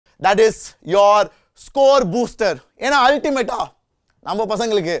that is your ScoreBooster. ஏன்னா அல்டிமேட்டா நம்ம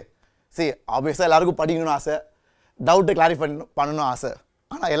பசங்களுக்கு see obviously எல்லாருக்கும் படிக்கணும்னு ஆசை, டவுட் கிளாரிஃபை பண்ணனும் ஆசை.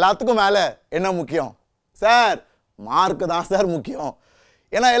 ஆனா எல்லாத்துக்கும் மேல என்ன முக்கியம் சார்? மார்க் தான் சார் முக்கியம்.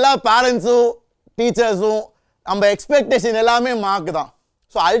 ஏன்னா எல்லா பேரண்ட்ஸும் டீச்சர்ஸும் நம்ம எக்ஸ்பெக்டேஷன் எல்லாமே மார்க் தான்.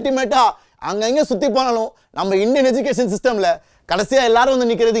 ஸோ அல்டிமேட்டா அங்கங்கே சுற்றி போனாலும் நம்ம இந்தியன் எஜுகேஷன் சிஸ்டமில் கடைசியாக எல்லாரும் வந்து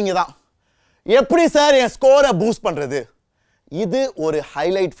நிற்கிறது இங்கே தான். எப்படி சார் என் ஸ்கோரை பூஸ்ட் பண்ணுறது? இது ஒரு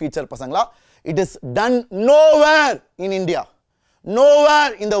ஹைலைட் ஃபீச்சர் பசங்களா. It is done nowhere in India,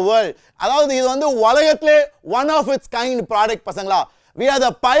 nowhere in the world. அதாவது இது வந்து உலகத்திலே one of it's kind product பசங்களா. We are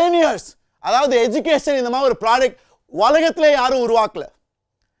the pioneers. அதாவது எஜுகேஷன் இந்த மாதிரி ஒரு ப்ராடக்ட் உலகத்திலே யாரும் உருவாக்கல.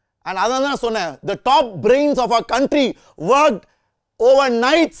 அண்ட் அதான் நான் சொன்னேன், the top brains of our country worked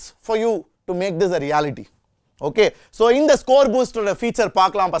overnights for you to make this a reality. Okay, so இந்த ScoreBooster feature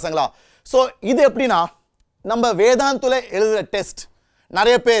பார்க்கலாம் பசங்களா. ஸோ இது எப்படின்னா, நம்ம வேதாந்துல எழுதுகிற டெஸ்ட்,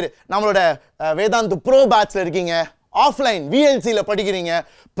 நிறைய பேர் நம்மளோட வேதாந்து ப்ரோ பேட்ச்ல இருக்கீங்க, ஆஃப்லைன் விஎல்சியில் படிக்கிறீங்க,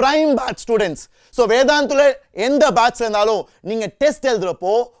 பிரைம் பேட்ச் ஸ்டூடெண்ட்ஸ். ஸோ வேதாந்துல எந்த பேட்ச்ல இருந்தாலும் நீங்கள் டெஸ்ட்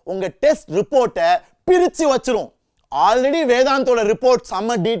எழுதுறப்போ உங்கள் டெஸ்ட் ரிப்போர்ட்டை பிரித்து வச்சிரும். ஆல்ரெடி வேதாந்தோட ரிப்போர்ட்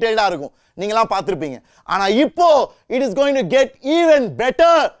செம்ம டீடைல்டாக இருக்கும், நீங்களாம் பார்த்துருப்பீங்க. ஆனால் இப்போ it is going to get even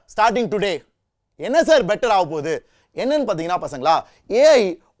better starting today. என்ன சார் பெட்டர் ஆக போகுது? என்னன்னு பார்த்தீங்கன்னா பசங்களா, ஏஐ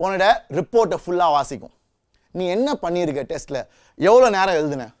உன்னோட ரிப்போர்ட்டை ஃபுல்லாக வாசிக்கும். நீ என்ன பண்ணியிருக்க டெஸ்ட்டில், எவ்வளோ நேரம்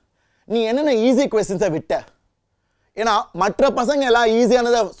எழுதுன, நீ என்னென்ன ஈஸி கொஸ்டின்ஸை விட்ட. ஏன்னா மற்ற பசங்க எல்லாம்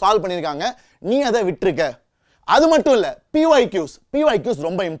ஈஸியானதை சால்வ் பண்ணியிருக்காங்க, நீ அதை விட்டுருக்க. அது மட்டும் இல்லை, PYQs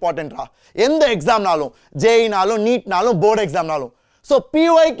ரொம்ப இம்பார்ட்டன்ட்ரா. எந்த எக்ஸாம்னாலும், ஜேஇனாலும் நீட்னாலும் போர்டு எக்ஸாம்னாலும். ஸோ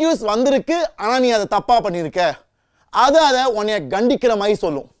PYQs வந்திருக்கு, ஆனால் நீ அதை தப்பாக பண்ணியிருக்க, அதை உன்னைய கண்டிக்கிற மாதிரி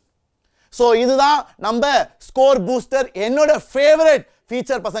சொல்லும். ஸோ இதுதான் நம்ம ScoreBooster என்னோட ஃபேவரட்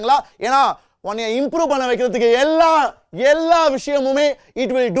ஃபீச்சர் பசங்களா. ஏன்னா உன்னைய இம்ப்ரூவ் பண்ண வைக்கிறதுக்கு எல்லா விஷயமுமே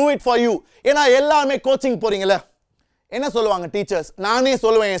it will do it for you. ஏன்னா எல்லாருமே கோச்சிங் போறீங்களே, என்ன சொல்லுவாங்க டீச்சர்ஸ்? நானே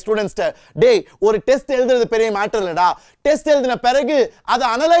சொல்லுவேன் என் ஸ்டூடெண்ட்ஸ்ட்ட, டேய் ஒரு டெஸ்ட் எழுதுறது பெரிய மேட்டர் இல்லடா, டெஸ்ட் எழுதின பிறகு அதை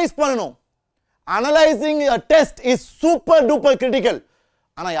அனலைஸ் பண்ணணும். Analysing a test is super duper critical.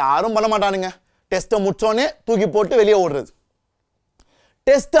 ஆனால் யாரும் பண்ண மாட்டானுங்க. டெஸ்ட்டை முடிச்சோடனே தூக்கி போட்டு வெளியே ஓடுறது.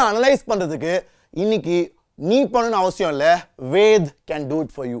 டெஸ்ட்டை அனலைஸ் பண்ணுறதுக்கு இன்னைக்கு நீ பண்ணணும்னு அவசியம் இல்லை, Ved can do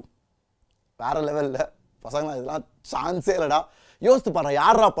it for you. வேற லெவலில் பசங்களா, இதெல்லாம் சான்ஸே இல்லைடா. யோசித்து பாரு,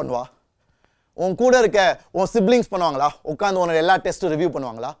 யாரா பண்ணுவா? உன் கூட இருக்க உன் சிப்ளிங்ஸ் பண்ணுவாங்களா? உட்காந்து உன்னோட எல்லா டெஸ்ட்டும் ரிவ்யூ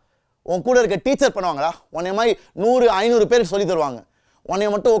பண்ணுவாங்களா? உன் கூட இருக்க டீச்சர் பண்ணுவாங்களா? உன்னை மாதிரி 100-500 பேருக்கு சொல்லி தருவாங்க. உன்னைய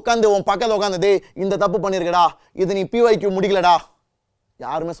மட்டும் உட்காந்து உன் பக்கத்தில் உட்காந்து, டே இந்த தப்பு பண்ணியிருக்கடா, இது நீ PYQ முடிக்கலடா,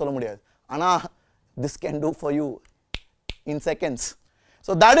 யாருமே சொல்ல முடியாது. ஆனால் this can do for you in seconds.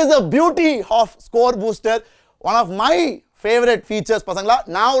 So that is the beauty of ScoreBooster. One of my favorite features பசங்களா.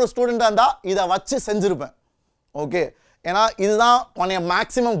 நான் ஒரு ஸ்டூடெண்டாக இருந்தால் இதை வச்சு செஞ்சுருப்பேன். ஓகே, ஏன்னா இதுதான் உன்னைய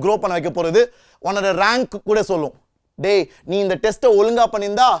மேக்ஸிமம் க்ரோ பண்ண வைக்க போகிறது. உன்னோட ரேங்க் கூட சொல்லும், டேய் நீ இந்த டெஸ்ட்டை ஒழுங்காக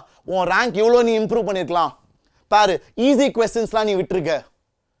பண்ணியிருந்தா உன் ரேங்க் இவ்வளோ நீ இம்ப்ரூவ் பண்ணியிருக்கலாம் பாரு. ஈஸி கொஸ்டின்ஸ்லாம் நீ விட்டுருக்க.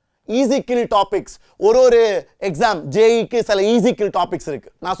 ஈஸி கில் டாபிக்ஸ், ஒரு எக்ஸாம் ஜேஇக்கு சில ஈஸி கில் டாபிக்ஸ்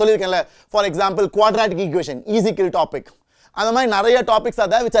இருக்குது. நான் சொல்லியிருக்கேன்ல, for example quadratic equation easy kill topic. அந்த மாதிரி நிறைய டாபிக்ஸ்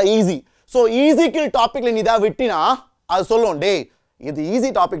அதை which are easy. So easy kill டாப்பிக்கில் நீ தான் விட்டினா அது சொல்லும், டேய் இது ஈஸி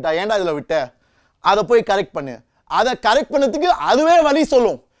டாபிக்டா, ஏன்டா இதில் விட்ட, அதை போய் கரெக்ட் பண்ணு. அதை கரெக்ட் பண்ணதுக்கு அதுவே வழி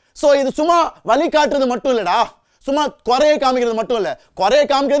சொல்லும். ஸோ இது சும்மா வழி காட்டுறது மட்டும் இல்லைடா, சும்மா குறைய காமிக்கிறது மட்டும் இல்லை. குறைய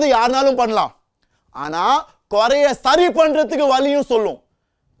காமிக்கிறது யாருனாலும் பண்ணலாம், ஆனால் குறைய சரி பண்ணுறதுக்கு வழியும் சொல்லும்.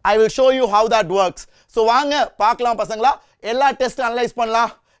 I will show you how that works. So வாங்க பார்க்கலாம் பசங்களா. எல்லா டெஸ்ட் அனலைஸ்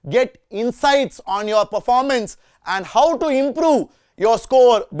பண்ணலாம், get insights on your performance and how to improve your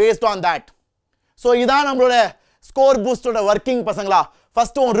score based on that. So இதான் நம்மளோட ScoreBooster ஒர்க்கிங் பசங்களா.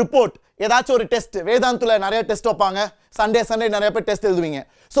 ஃபர்ஸ்ட் உன் ரிப்போர்ட், ஏதாச்சும் ஒரு டெஸ்ட், வேதாந்துல நிறைய டெஸ்ட் வைப்பாங்க, சண்டே நிறைய பேர் டெஸ்ட் எழுதுவீங்க.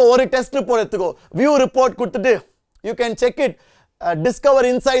 ஸோ ஒரு டெஸ்ட் ரிப்போர்ட் எடுத்துக்கோ, வியூ ரிப்போர்ட் கொடுத்துட்டு you can check it, discover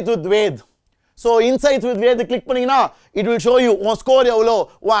insights with Ved. So insights with Ved click பண்ணீங்கன்னா இட் வில் ஷோ யூ உன் ஸ்கோர் எவ்வளோ,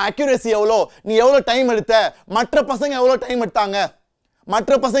 உன் அக்யூரேசி எவ்வளோ, நீ எவ்வளோ டைம் எடுத்த, மற்ற பசங்க எவ்வளோ டைம் எடுத்தாங்க,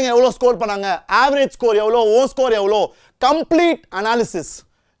 மற்ற பசங்க எவ்வளோ ஸ்கோர் பண்ணாங்க, ஆவரேஜ் ஸ்கோர் எவ்வளோ, ஓ ஸ்கோர் எவ்வளோ, complete analysis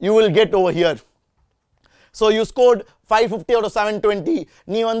you will get over here. So you scored 550 out of 720.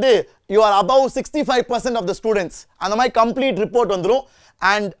 நீ வந்து you are above 65% of the students. அந்த மாதிரி complete report வந்துரும்.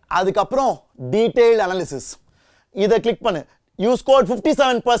 And அதுக்கப்புறம் detailed analysis. இதை கிளிக் பண்ணு. You scored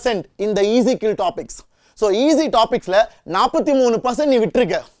 57% in the easy kill topics. So easy topicsல 43% நீ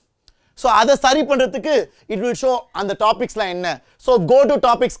விட்டுருக்க. So அதை சரி பண்ணுறதுக்கு it will show அந்த டாபிக்ஸ்லாம் என்ன. So go to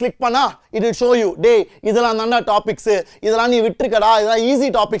topics click பண்ணா it will show you, டேய் இதெல்லாம் தான்டா டாபிக்ஸ், இதெல்லாம் நீ விட்டுருக்கடா, இதெல்லாம்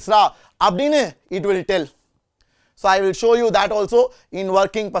ஈஸி டாபிக்ஸ்டா அப்படின்னு it will tell. So I will show you that also in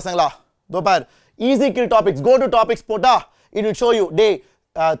working பசங்களா. தோ பார், easy kill topics, go to topics போட்டா it will show you, டேய்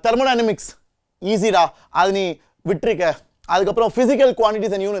thermodynamics easy டா, அது நீ விட்டுருக்க. அதுக்கப்புறம் physical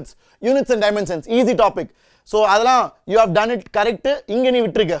quantities and units and dimensions easy topic. So அதெல்லாம் you have done it correct, இங்க நீ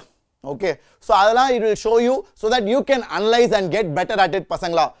விட்டுருக்க. Okay, so அதெல்லாம் it will show you so that you can analyze and get better at it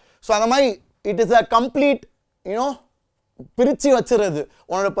பசங்களா. So அந்த மாதிரி it is a complete, பிரிச்சு வச்சிருது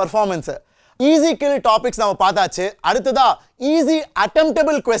உன்னோட பெர்ஃபார்மன்ஸை. ஈஸி கில் டாபிக்ஸ் நம்ம பார்த்தாச்சு. அடுத்ததா ஈஸி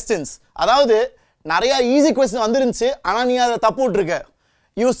அட்டெம்ப்டபிள் கொஸ்டின்ஸ். அதாவது நிறைய ஈஸி கொஸ்டின் வந்துருந்துச்சு, ஆனால் நீ அதை தப்பு விட்டுருக்க.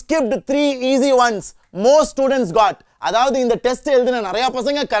 You skipped 3 easy once most students God. அதாவது இந்த டெஸ்ட் எழுதின நிறைய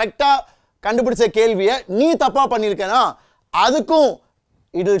பசங்க கரெக்டாக கண்டுபிடிச்ச கேள்வியை நீ தப்பாக பண்ணியிருக்கேன்னா அதுக்கும்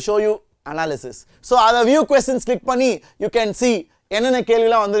it will show you analysis. So அதை வியூ கொஸ்டின்ஸ் கிளிக் பண்ணி யூ கேன் see என்னென்ன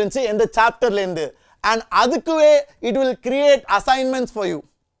கேள்விலாம் வந்துருந்துச்சு எந்த சாப்டர்லேருந்து. And அதுக்குவே it will create assignments for you.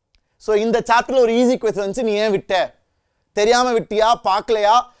 So இந்த சாப்டரில் ஒரு ஈஸி கொஸ்டின் வந்துச்சு, நீ ஏன் விட்ட? தெரியாமல் விட்டியா,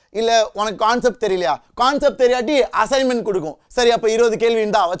 பார்க்கலையா, இல்லை உனக்கு கான்செப்ட் தெரியலையா? கான்செப்ட் தெரியாட்டி அசைன்மெண்ட் கொடுக்கும். சரி, அப்போ 20 கேள்வி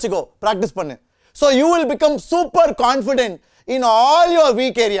இருந்தா வச்சுக்கோ, ப்ராக்டிஸ் பண்ணு. So you will become super confident in all your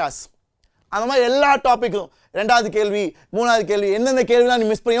week areas. அந்த மாதிரி எல்லா டாப்பிக்கும் 2வது கேள்வி 3வது கேள்வி எந்தெந்த கேள்விலாம் நீ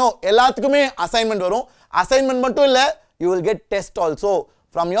மிஸ் பண்ணியோ எல்லாத்துக்குமே அசைன்மெண்ட் வரும். அசைன்மெண்ட் மட்டும் இல்லை, you will get test also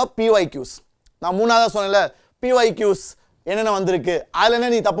from your PYQs. நான் 3வது சொன்னேன்ல, PYQs என்னென்ன வந்திருக்கு, அதில் என்ன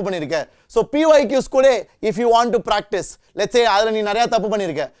நீ தப்பு பண்ணியிருக்க. ஸோ PYQs கூட if you want to practice, let's say அதில் நீ நிறையா தப்பு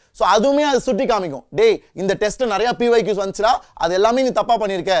பண்ணியிருக்க, ஸோ அதுவுமே அது சுட்டி காமிக்கும். டேய், இந்த டெஸ்ட்டில் நிறையா PYQs வந்துச்சுடா, அது எல்லாமே நீ தப்பாக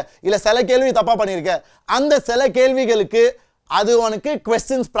பண்ணியிருக்க, இல்லை சில கேள்வி தப்பாக பண்ணியிருக்க. அந்த சில கேள்விகளுக்கு அது உனக்கு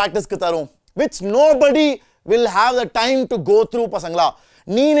கொஸ்டின்ஸ் ப்ராக்டிஸ்க்கு தரும், which nobody will have the time to go through பசங்களா.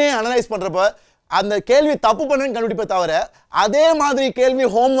 நீனே அனலைஸ் பண்ணுறப்ப அந்த கேள்வி தப்பு பண்ணுன்னு கண்டுபிடிப்ப தவிர அதே மாதிரி கேள்வி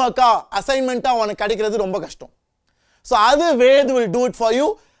ஹோம்ஒர்க்காக அசைன்மெண்ட்டாக உனக்கு கிடைக்கிறது ரொம்ப கஷ்டம். So other Ved will do it for you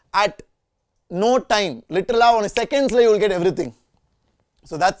at no time. Literally on seconds you will get everything.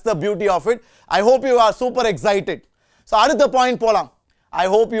 So that's the beauty of it. I hope you are super excited. So அடுத்த point போலாம். I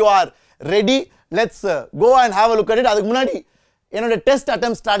hope you are ready. Let's go and have a look at it. அதுக்கு முன்னாடி என்னோட test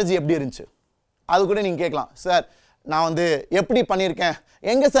attempt strategy எப்படி இருந்துச்சு அது கூட நீங்கள் கேட்கலாம். சார், நான் வந்து எப்படி பண்ணியிருக்கேன்,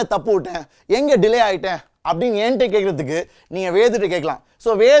 எங்கே சார் தப்பு விட்டேன், எங்கே டிலே ஆகிட்டேன் அப்படின்னு என்கிட்ட கேட்குறதுக்கு நீங்கள் வேதுகிட்ட கேட்கலாம். ஸோ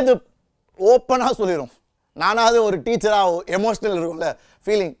வேது ஓப்பனாக சொல்லிடும். நானாவது ஒரு டீச்சராக எமோஷ்னல் இருக்கும்ல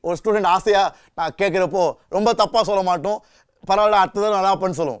ஃபீலிங், ஒரு ஸ்டூடெண்ட் ஆசையாக நான் கேட்குறப்போ ரொம்ப தப்பாக சொல்ல மாட்டோம், பரவாயில்ல அடுத்ததான் நல்லா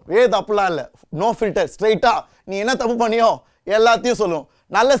பண்ணு சொல்லும். வேது அப்படிலாம் இல்லை, நோ ஃபில்டர், ஸ்ட்ரைட்டாக நீ என்ன தப்பு பண்ணியோ எல்லாத்தையும் சொல்லும்.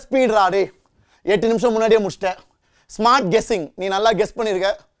 நல்ல ஸ்பீட் ராடே, 8 நிமிஷம் முன்னாடியே முடிச்சிட்டேன். ஸ்மார்ட் கெஸ்ஸிங், நீ நல்லா கெஸ்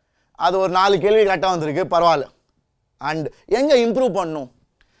பண்ணியிருக்க, அது ஒரு 4 கேள்வி கரெக்டாக வந்திருக்கு, பரவாயில்ல. அண்ட் எங்கே இம்ப்ரூவ் பண்ணணும்,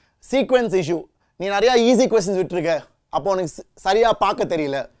 சீக்வென்ஸ் இஷ்யூ, நீ நிறையா ஈஸி கொஸ்டின்ஸ் விட்டுருக்க, அப்போ உனக்கு சரியாக பார்க்க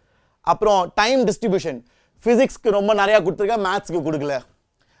தெரியல. அப்புறம் டைம் டிஸ்ட்ரிபியூஷன், ஃபிசிக்ஸ்க்கு ரொம்ப நிறையா கொடுத்துருக்க, மேத்ஸ்க்கு கொடுக்கல.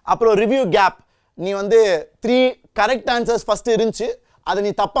 அப்புறம் ரிவ்யூ கேப், நீ வந்து 3 கரெக்ட் ஆன்சர்ஸ் ஃபஸ்ட்டு இருந்துச்சு, அதை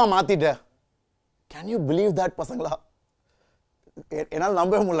நீ தப்பாக மாற்றிட்ட. கேன் யூ பிலீவ் தட் பசங்களா? என்னால்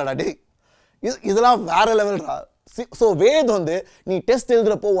நம்பவே முடியலடா டே, இதெல்லாம் வேறு லெவல்டா. ஸோ வேத் வந்து நீ டெஸ்ட்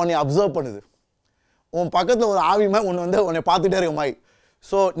எழுதுகிறப்போ உன்னை அப்சர்வ் பண்ணுது, உன் பக்கத்தில் ஒரு ஆவிமா ஒன்று வந்து உன்னை பார்த்துட்டே இருக்க மாதிரி.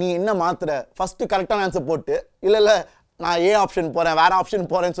 ஸோ நீ என்ன மாற்றுற, ஃபஸ்ட்டு கரெக்டான ஆன்சர் போட்டு இல்லை நான் ஏ ஆப்ஷன் போகிறேன் வேறு ஆப்ஷன்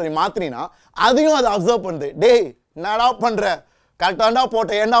போகிறேன்னு சொல்லி மாற்றினா அதையும் அதை அப்சர்வ் பண்ணுது. டேய், என்னடா பண்ணுற, கரெக்டாண்டா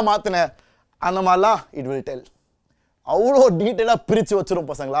போட்ட, ஏண்டா மாற்றின, அந்த மாதிரிலாம் இட் வில் டெல். அவ்வளோ டீட்டெயிலாக பிரித்து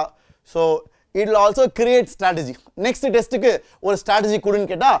வச்சிரும் பசங்களா. So it will also create strategy. Next டெஸ்ட்டுக்கு ஒரு ஸ்ட்ராட்டஜி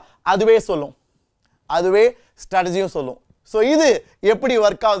கொடுன்னு கேட்டால் அதுவே சொல்லும், அதுவே ஸ்ட்ராட்டஜியும் சொல்லும். ஸோ இது எப்படி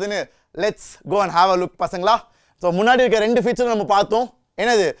ஒர்க் ஆகுதுன்னு let's go and have a look பசங்களா. ஸோ முன்னாடி இருக்க 2 ஃபீச்சர் நம்ம பார்த்தோம்.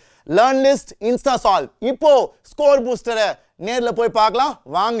 என்னது? LearnList, Insta Solve. இப்போ ScoreBooster நேரில் போய் பார்க்கலாம்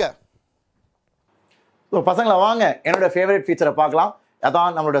வாங்க. ஸோ பசங்களா வாங்க என்னோட ஃபேவரட் ஃபீச்சரை பார்க்கலாம்.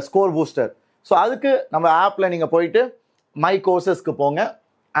 அதான் நம்மளோட ScoreBooster. ஸோ அதுக்கு நம்ம ஆப்பில் நீங்கள் போயிட்டு மை கோர்சஸ்க்கு போங்க.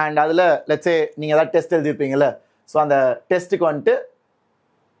 அண்ட் அதில் லெட்ஸே நீங்கள் ஏதாவது டெஸ்ட் எழுதிருப்பீங்கள்ல, ஸோ அந்த டெஸ்ட்டுக்கு வந்துட்டு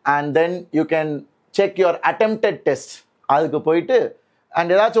and then you can check your attempted test. அதுக்கு போயிட்டு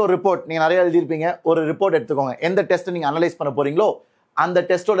அண்ட் ஏதாச்சும் ஒரு ரிப்போர்ட் நீங்கள் நிறைய எழுதியிருப்பீங்க, ஒரு ரிப்போர்ட் எடுத்துக்கோங்க. எந்த டெஸ்ட்டை நீங்கள் அனலைஸ் பண்ண போகிறீங்களோ அந்த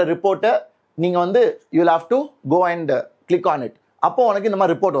டெஸ்ட்டோட ரிப்போர்ட்டை நீங்கள் வந்து you will have to go and click on it. அப்போ உனக்கு இந்த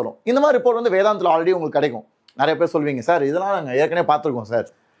மாதிரி ரிப்போர்ட் வரும். இந்த மாதிரி ரிப்போர்ட் வந்து வேதாந்தில் ஆல்ரெடி உங்களுக்கு கிடைக்கும். நிறைய பேர் சொல்வீங்க, சார் இதெல்லாம் நாங்கள் ஏற்கனவே பார்த்துருக்கோம் சார்,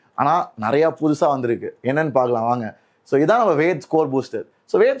 ஆனால் நிறையா புதுசாக வந்திருக்கு, என்னென்னு பார்க்கலாம் வாங்க. ஸோ இதான் நம்ம Ved ScoreBooster.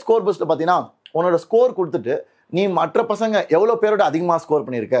 So Ved ScoreBooster பார்த்தீங்கன்னா உன்னோட ஸ்கோர் கொடுத்துட்டு நீ மற்ற பசங்க எவ்வளோ பேரோட அதிகமாக ஸ்கோர்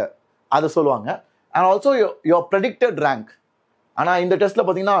பண்ணியிருக்க அதை சொல்லுவாங்க. And also your predicted rank. ஆனால் இந்த டெஸ்ட்டில்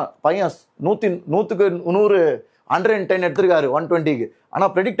பார்த்தீங்கன்னா பையன் 100க்கு 110 எடுத்திருக்காரு 120க்கு.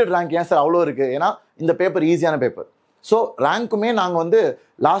 ஆனால் ப்ரெடிக்டட் ரேங்க் ஏன் சார் அவ்வளோ இருக்குது? ஏன்னா இந்த பேப்பர் ஈஸியான பேப்பர். ஸோ ரேங்க்குமே நாங்கள் வந்து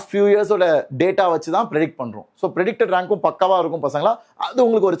லாஸ்ட் ஃபியூ இயர்ஸோட டேட்டா வச்சு தான் ப்ரெடிக்ட் பண்ணுறோம். ஸோ ப்ரெடிக்டட் ரேங்க்கும் பக்காவாக இருக்கும் பசங்களா. அது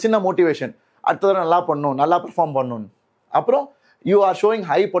உங்களுக்கு ஒரு சின்ன மோட்டிவேஷன், அடுத்தது நல்லா பண்ணணும், நல்லா பெர்ஃபார்ம் பண்ணணும். அப்புறம் you are showing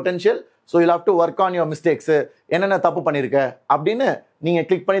high potential, so you have to work on your mistakes, என்னென்ன தப்பு பண்ணியிருக்க அப்படின்னு நீங்கள்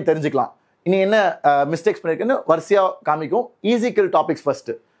கிளிக் பண்ணி தெரிஞ்சுக்கலாம். இனி என்ன மிஸ்டேக்ஸ் பண்ணியிருக்குன்னு வரிசையாக காமிக்கும். Easy kill topics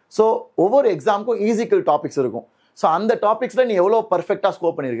first. So ஒவ்வொரு எக்ஸாமுக்கும் ஈஸி கில் டாபிக்ஸ் இருக்கும். ஸோ அந்த டாபிக்ஸில் நீ எவ்வளோ பர்ஃபெக்டாக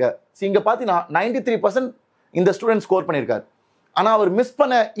ஸ்கோர் பண்ணியிருக்க. ஸோ இங்கே பார்த்தீங்கன்னா 93% இந்த ஸ்டூடெண்ட் ஸ்கோர் பண்ணியிருக்காரு. ஆனால் அவர் மிஸ்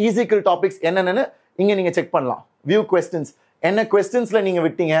பண்ண ஈஸி கில் டாபிக்ஸ் என்னென்னு இங்கே நீங்கள் செக் பண்ணலாம். வியூ கொஸ்டின்ஸ் என்ன கொஸ்டின்ஸில் நீங்கள்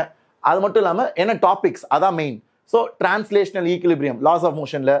விட்டீங்க, அது மட்டும் இல்லாமல் என்ன டாபிக்ஸ், அதான் main. So translational equilibrium, loss of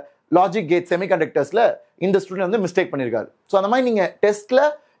மோஷனில், லாஜிக் கேட், செமிகண்டக்டர்ஸில் இந்த ஸ்டூடெண்ட் வந்து மிஸ்டேக் பண்ணியிருக்காரு. ஸோ அந்த மாதிரி நீங்கள் டெஸ்ட்டில்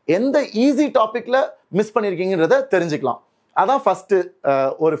எந்த ஈஸி டாப்பிக்கில் மிஸ் பண்ணியிருக்கீங்கன்றத தெரிஞ்சுக்கலாம். அதான் ஃபஸ்ட்டு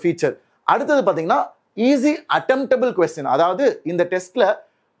ஒரு ஃபீச்சர். அடுத்தது பார்த்தீங்கன்னா ஈஸி அட்டெம்ப்டபிள் கொஸ்டின். அதாவது இந்த டெஸ்ட்டில்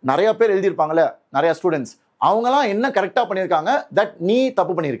நிறைய பேர் எழுதியிருப்பாங்கல்ல, நிறைய ஸ்டூடெண்ட்ஸ், அவங்களாம் என்ன கரெக்டாக பண்ணியிருக்காங்க தட் நீ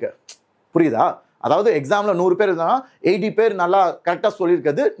தப்பு பண்ணியிருக்க. புரியுதா? அதாவது எக்ஸாமில் 100 பேர் இருந்தாங்கன்னா 80 பேர் நல்லா கரெக்டாக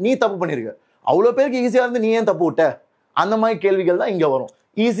சொல்லியிருக்கிறது நீ தப்பு பண்ணியிருக்க. அவ்வளோ பேருக்கு ஈஸியாக இருந்து நீ ஏன் தப்பு விட்ட? அந்த மாதிரி கேள்விகள் தான் இங்கே வரும்.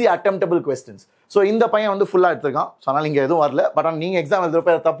 Easy அட்டெம்ப்டபிள் questions. ஸோ இந்த பையன் வந்து ஃபுல்லாக எடுத்துருக்கான். ஸோ அதனால் இங்கே எதுவும் வரல. பட் ஆனால் நீங்கள் எக்ஸாம்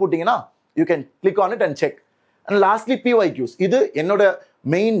எழுதுறப்ப தப்பு விட்டீங்கன்னா you can click on it and check. And lastly PYQs. இது என்னோட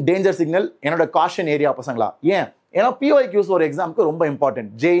மெயின் டேஞ்சர் சிக்னல், என்னோட காஷன் ஏரியா பசங்களா. ஏன்? ஏன்னா PYQs ஒரு எக்ஸாமுக்கு ரொம்ப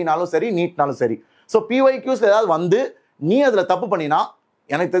இம்பார்ட்டன்ட். ஜேஇனாலும் சரி, நீட்னாலும் சரி. ஸோ PYQs ஏதாவது வந்து நீ அதில் தப்பு பண்ணினா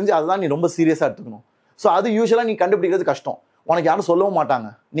எனக்கு தெரிஞ்சு அதுதான் நீ ரொம்ப சீரியஸாக எடுத்துக்கணும். ஸோ அது யூஸ்வலாக நீ கண்டுபிடிக்கிறது கஷ்டம். உனக்கு யாரும் சொல்லவும் மாட்டாங்க.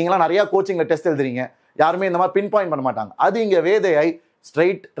 நீங்களாம் நிறையா கோச்சிங்கில் டெஸ்ட் எழுதுறீங்க, யாருமே இந்த மாதிரி பின் பாயிண்ட் பண்ண மாட்டாங்க. அது இங்கே வேதையை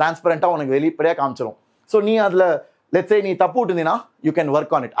ஸ்ட்ரைட் டிரான்ஸ்பரண்ட்டாக உனக்கு வெளிப்படையாக காமிச்சிடும். ஸோ நீ அதில் லெட்ஸ் சே நீ தப்பு விட்டுருந்தீங்கன்னா you can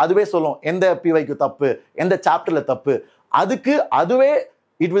work on it. அதுவே சொல்லும் எந்த PYQ தப்பு, எந்த சாப்டரில் தப்பு. அதுவே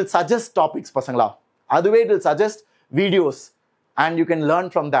இட் வில் சஜஸ்ட் டாபிக்ஸ் பசங்களா. அதுவே it will suggest videos and you can learn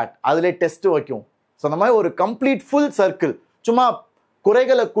from that. அதிலே டெஸ்ட் வைக்கும். ஸோ அந்த மாதிரி ஒரு கம்ப்ளீட் ஃபுல் சர்க்கிள். சும்மா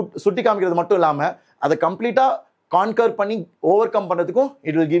குறைகளை சுட்டி காமிக்கிறது மட்டும் இல்லாமல் அதை கம்ப்ளீட்டாக கான்கர் பண்ணி ஓவர் கம் பண்ணுறதுக்கும்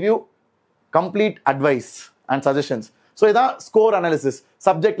it will give you complete advice and suggestions. So இதான் ஸ்கோர் அனாலிசிஸ்.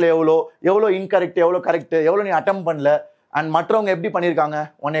 சப்ஜெக்டில் எவ்வளோ இன்கரெக்ட், எவ்வளோ கரெக்ட், எவ்வளோ நீ அட்டம் பண்ணல, அண்ட் மற்றவங்க எப்படி பண்ணியிருக்காங்க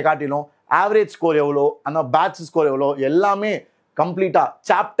உன்னை காட்டிலும், ஆவரேஜ் ஸ்கோர் எவ்வளோ, அந்த பேட்ச் ஸ்கோர் எவ்வளோ, எல்லாமே கம்ப்ளீட்டாக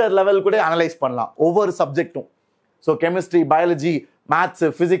சாப்டர் லெவல் கூட அனலைஸ் பண்ணலாம் ஒவ்வொரு சப்ஜெக்டும். So chemistry, biology, maths,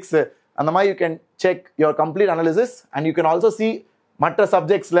 physics, அந்த மாதிரி you can check your complete analysis. And you can also see மற்ற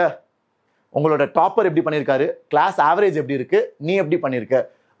சப்ஜெக்ட்ஸில் உங்களோட டாப்பர் எப்படி பண்ணியிருக்காரு, கிளாஸ் ஆவரேஜ் எப்படி இருக்குது, நீ எப்படி பண்ணியிருக்க,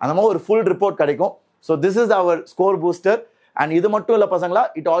 அந்த மாதிரி ஒரு ஃபுல் ரிப்போர்ட் கிடைக்கும். So this is our score booster. And இது மட்டும் இல்லை பசங்களா,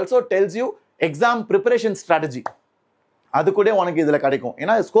 it also tells you exam preparation strategy. அது கூட உனக்கு இதில் கிடைக்கும்.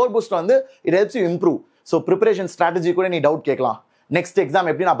 ஏன்னா ஸ்கோர் பூஸ்டர் வந்து it helps you improve. So preparation strategy கூட நீ டவுட் கேட்கலாம். நெக்ஸ்ட் எக்ஸாம்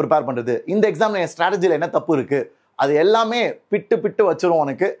எப்படி நான் ப்ரிப்பேர் பண்ணுறது, இந்த எக்ஸாமில் என் ஸ்ட்ராட்டஜியில் என்ன தப்பு இருக்குது, அது எல்லாமே பிட்டு வச்சிரும்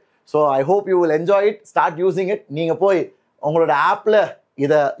உனக்கு. So I hope you will enjoy it, start using it. நீங்கள் போய் உங்களோட ஆப்பில்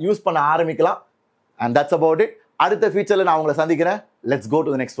இதை யூஸ் பண்ண ஆரம்பிக்கலாம். And that's about it. அடுத்த ஃபீச்சரில் நான் உங்களை சந்திக்கிறேன். Let's go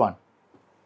to the next one.